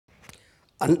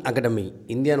unacademy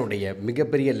இந்தியானுடைய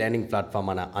மிகப்பெரிய learning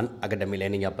பிளாட்ஃபார்மான unacademy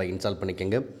learning ஆப்பை install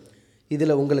பண்ணிக்கங்க.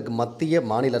 இதில் உங்களுக்கு மத்திய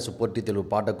மாநில அரசு போட்டித் தேர்வு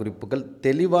பாடக்குறிப்புகள்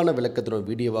தெளிவான விளக்கத்துடன்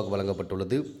வீடியோவாக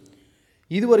வழங்கப்பட்டுள்ளது.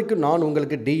 இதுவரைக்கும் நான்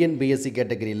உங்களுக்கு TNPSC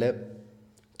கேட்டகரியில்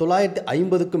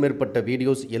 950க்கும் மேற்பட்ட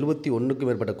வீடியோஸ் 71க்கும்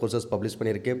மேற்பட்ட கோர்சஸ் பப்ளிஷ்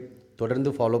பண்ணியிருக்கேன். தொடர்ந்து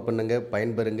ஃபாலோ பண்ணுங்கள்,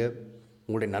 பயன்பெறுங்க.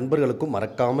 உங்களுடைய நண்பர்களுக்கும்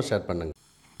மறக்காமல் ஷேர் பண்ணுங்கள்.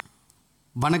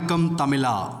 வணக்கம்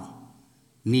தமிழா.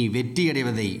 நீ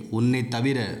வெற்றியடைவதை உன்னை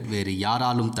தவிர வேறு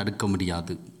யாராலும் தடுக்க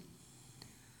முடியாது.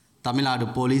 Tamil Nadu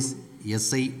police,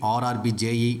 SI, RRB,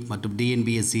 JE மற்றும்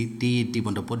டிஎன்பிஎஸ்சி, டிஇடி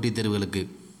போன்ற போட்டித் தேர்வுகளுக்கு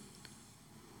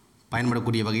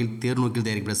பயன்படக்கூடிய வகையில் தேர்நோக்கில்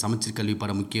தயாரிக்கப்பட்ட சமச்சீர் கல்வி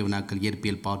பாட முக்கிய வினாக்கள்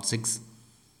இயற்பியல் பார்ட் 6.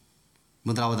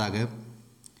 முதலாவதாக,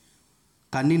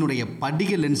 கண்ணினுடைய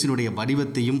படிக லென்ஸினுடைய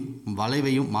வடிவத்தையும்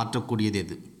வளைவையும் மாற்றக்கூடியது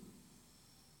எது?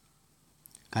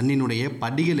 கண்ணினுடைய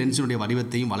படிக லென்ஸினுடைய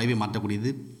வடிவத்தையும் வளைவை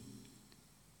மாற்றக்கூடியது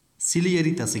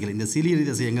சிலியரி தசைகள். இந்த சிலியரி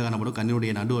தசை எங்கே காணப்படும்?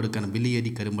 கண்ணினுடைய நடு அடுக்கான பிலியரி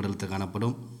கரும்படலத்தில்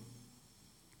காணப்படும்.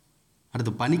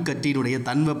 அடுத்து, பனிக்கட்டியினுடைய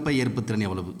தன்வெப்ப ஏற்புத்திறன்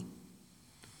எவ்வளவு?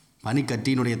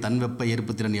 பனிக்கட்டியினுடைய தன்வெப்ப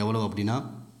ஏற்புத்திறன் எவ்வளவு அப்படின்னா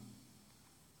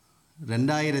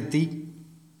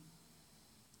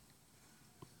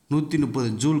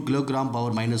 2130 joule kilogram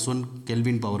power -1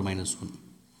 kelvin power -1.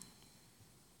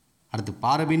 அடுத்து,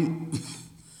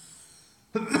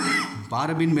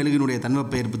 பாரபின் மெழுகினுடைய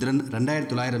தன்வெப்ப ஏற்புத்திறன்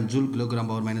 2900 joule kilogram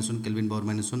power -1 kelvin power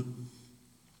 -1.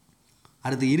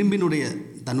 அடுத்து, இரும்பினுடைய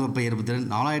தன்வெப்ப ஏற்புத்திறன்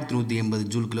 4180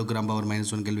 joule kilogram power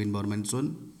 -1 kelvin power -1.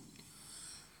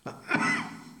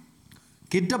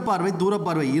 கிட்டப்பார்வை,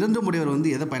 தூரப்பார்வை இரண்டும் உடையவர்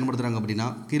எதை பயன்படுத்துகிறாங்க அப்படின்னா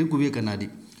கிறுக்குவிய கண்ணாடி.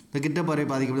 இப்போ கிட்டப்பார்வை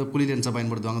பாதிக்கப்படுத்த குழி லென்ஸை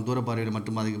பயன்படுத்துவாங்க, தூரப்பார்வையில்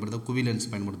மட்டும் பாதிக்கப்படுத்த குவி லென்ஸ்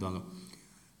பயன்படுத்துவாங்க.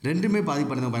 ரெண்டுமே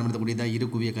பாதிப்படைந்தவங்க பயன்படுத்தக்கூடியதான்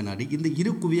இருகுவிய கண்ணாடி. இந்த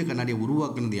இருகுவிய கண்ணாடியை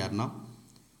உருவாக்குனது யாருன்னா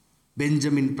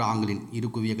பெஞ்சமின் பிராங்க்லின்.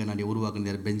 இருகுவிய கண்ணாடியை உருவாக்குனது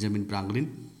யார்? Benjamin Franklin.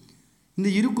 இந்த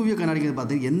இருகுவிய கண்ணாடிகள்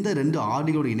பார்த்தீங்கன்னா எந்த ரெண்டு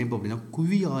ஆடிகளோட இணைப்பு அப்படின்னா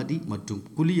குவி ஆடி மற்றும்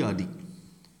குழி ஆடி.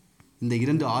 இந்த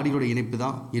இரண்டு ஆடிகளோட இணைப்பு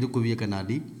தான் இருகுவிய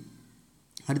கண்ணாடி.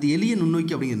 அடுத்து, எளிய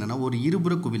நுண்ணோக்கி அப்படிங்கிறது என்னன்னா ஒரு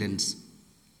இருபுற குவி லென்ஸ்.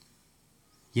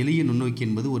 எளிய நுண்ணோக்கி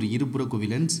என்பது ஒரு இருபுற குவி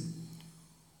லென்ஸ்.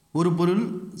 ஒரு பொருள்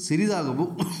சிறிதாகவோ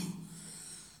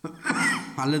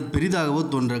அல்லது பெரிதாகவோ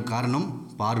தோன்ற காரணம்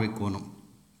பார்வை கோணம்.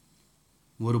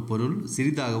 ஒரு பொருள்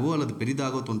சிறிதாகவோ அல்லது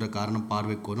பெரிதாகவோ தோன்ற காரணம்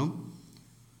பார்வை கோணம்.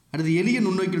 அடுத்து, எளிய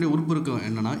நுண்ணோக்கியுடைய உறுப்புருக்கம்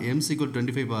என்னென்னா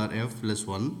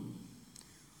m=25/f+1.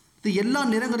 இது எல்லா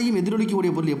நிறங்களையும்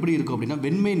எதிரொலிக்கக்கூடிய பொருள் எப்படி இருக்கும் அப்படின்னா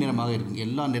வெண்மை நிறமாக இருக்கும்.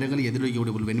 எல்லா நிறங்களையும்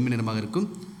எதிரொலிக்கக்கூடிய பொருள் வெண்மை நிறமாக இருக்கும்.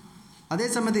 அதே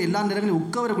சமயத்தில் எல்லா நிறங்களையும்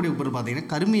உட்க வரக்கூடிய பொருள்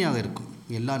பார்த்தீங்கன்னா கருமையாக இருக்கும்.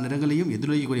 எல்லா நிறங்களையும்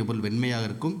எதிரொலிக்கக்கூடிய பொருள் வெண்மையாக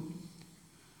இருக்கும்.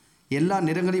 எல்லா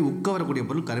நிறங்களையும் உட்க வரக்கூடிய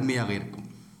பொருள் கருமையாக இருக்கும்.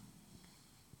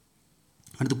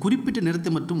 அடுத்து, குறிப்பிட்ட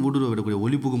நிறத்தை மட்டும் ஊடுருவ விடக்கூடிய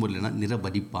ஒளி புகும் பொருள் என்ன? நிற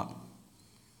வடிப்பான்.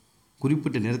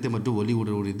 குறிப்பிட்ட நிறத்தை மட்டும் ஒளி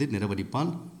ஊடுருவது நிற வடிப்பான்.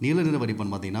 நீல நிற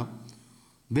வடிப்பான் பார்த்தீங்கன்னா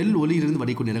வெள் ஒளியிலிருந்து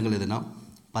வடிக்கும் நிறங்கள் எதுனா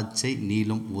பச்சை,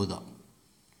 நீலம், ஊதா.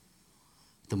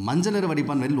 இந்த மஞ்சள் நிற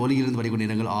வடிப்பான் வெள் ஒளியிலிருந்து வடிக்கும்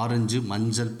நிறங்கள் ஆரஞ்சு,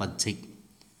 மஞ்சள், பச்சை.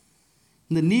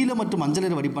 இந்த நீல மற்றும் மஞ்சள்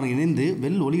நிற வடிப்பான் இணைந்து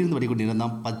வெள் ஒளியிலிருந்து வடிக்கும் நிறம்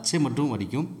தான் பச்சை மற்றும்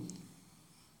வடிக்கும்.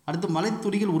 அடுத்து,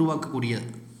 மலைத்துளிகள் உருவாக்கக்கூடிய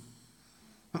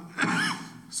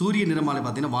சூரிய நிறமாலை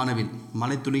பார்த்தீங்கன்னா வானவில்.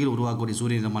 மலைத்துளிகள் உருவாக்கக்கூடிய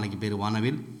சூரிய நிறமாலைக்கு பேர்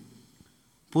வானவில்.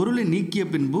 பொருளை நீக்கிய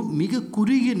பின்பும் மிக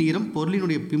குறுகிய நேரம்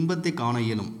பொருளினுடைய பிம்பத்தை காண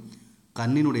இயலும்.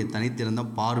 கண்ணினுடைய தனித்திறந்த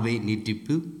பார்வை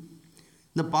நீட்டிப்பு.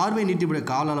 இந்த பார்வை நீட்டிப்புடைய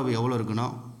கால அளவு எவ்வளோ இருக்குன்னா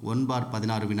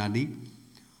 1/16 வினாடி.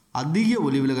 அதிக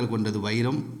ஒளிவிலகல் கொண்டது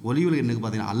வைரம். ஒளிவிலகல் எண்ணுக்கு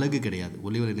பார்த்தீங்கன்னா அலகு கிடையாது.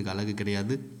 ஒளிவிலகல் எண்ணுக்கு அலகு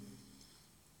கிடையாது.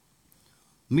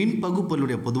 மின்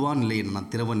பகுப்பொருளுடைய பொதுவான நிலை என்னன்னா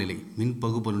திரவ நிலை. மின்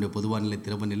பகுப்பொருளுடைய பொதுவான நிலை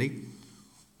திரவ நிலை.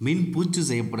 மின் பூச்சு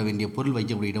செய்யப்பட வேண்டிய பொருள்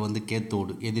வைக்கக்கூடிய இடம்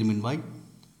கேத்தோடு, எதிர்மின்வாய்.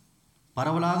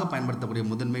 பரவலாக பயன்படுத்தக்கூடிய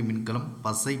முதன்மை மின்கலம்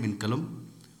பசை மின்கலம்.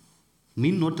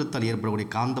 மின் ஓட்டத்தால் ஏற்படக்கூடிய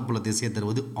காந்தப்புல திசையை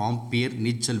தருவது ஆம்பியர்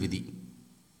நீச்சல் விதி.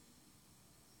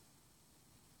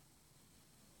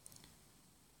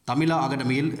 தமிழா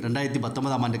அகாடமியில்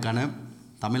 2019ஆம் ஆண்டுக்கான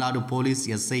Tamil Nadu police,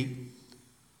 SI,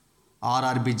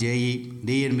 RRB, JE,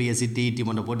 TNPSC, TET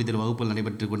போன்ற போட்டித் தேர்வு வகுப்புகள்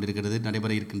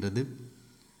நடைபெற இருக்கின்றது.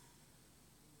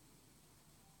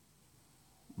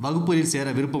 வகுப்புகளில் சேர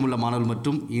விருப்பமுள்ள மாணவர்கள்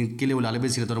மற்றும் கீழே உள்ள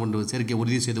அலைபேசியில் தொடர்பு சேர்க்கை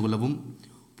உறுதி செய்து கொள்ளவும்.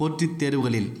 போட்டித்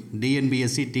தேர்வுகளில்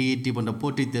டிஎன்பிஎஸ்சி, டிஇடி போன்ற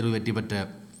போட்டித் தேர்வு வெற்றி பெற்ற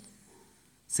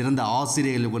சிறந்த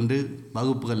ஆசிரியர்கள் கொண்டு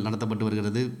வகுப்புகள் நடத்தப்பட்டு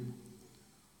வருகிறது.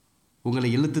 உங்களை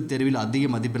எழுத்துத் தேர்வில் அதிக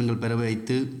மதிப்பெண்கள் பெற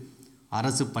வைத்து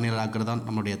அரசு பணியாளராக்கிறது தான்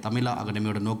நம்முடைய தமிழா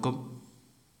அகாடமியோட நோக்கம்.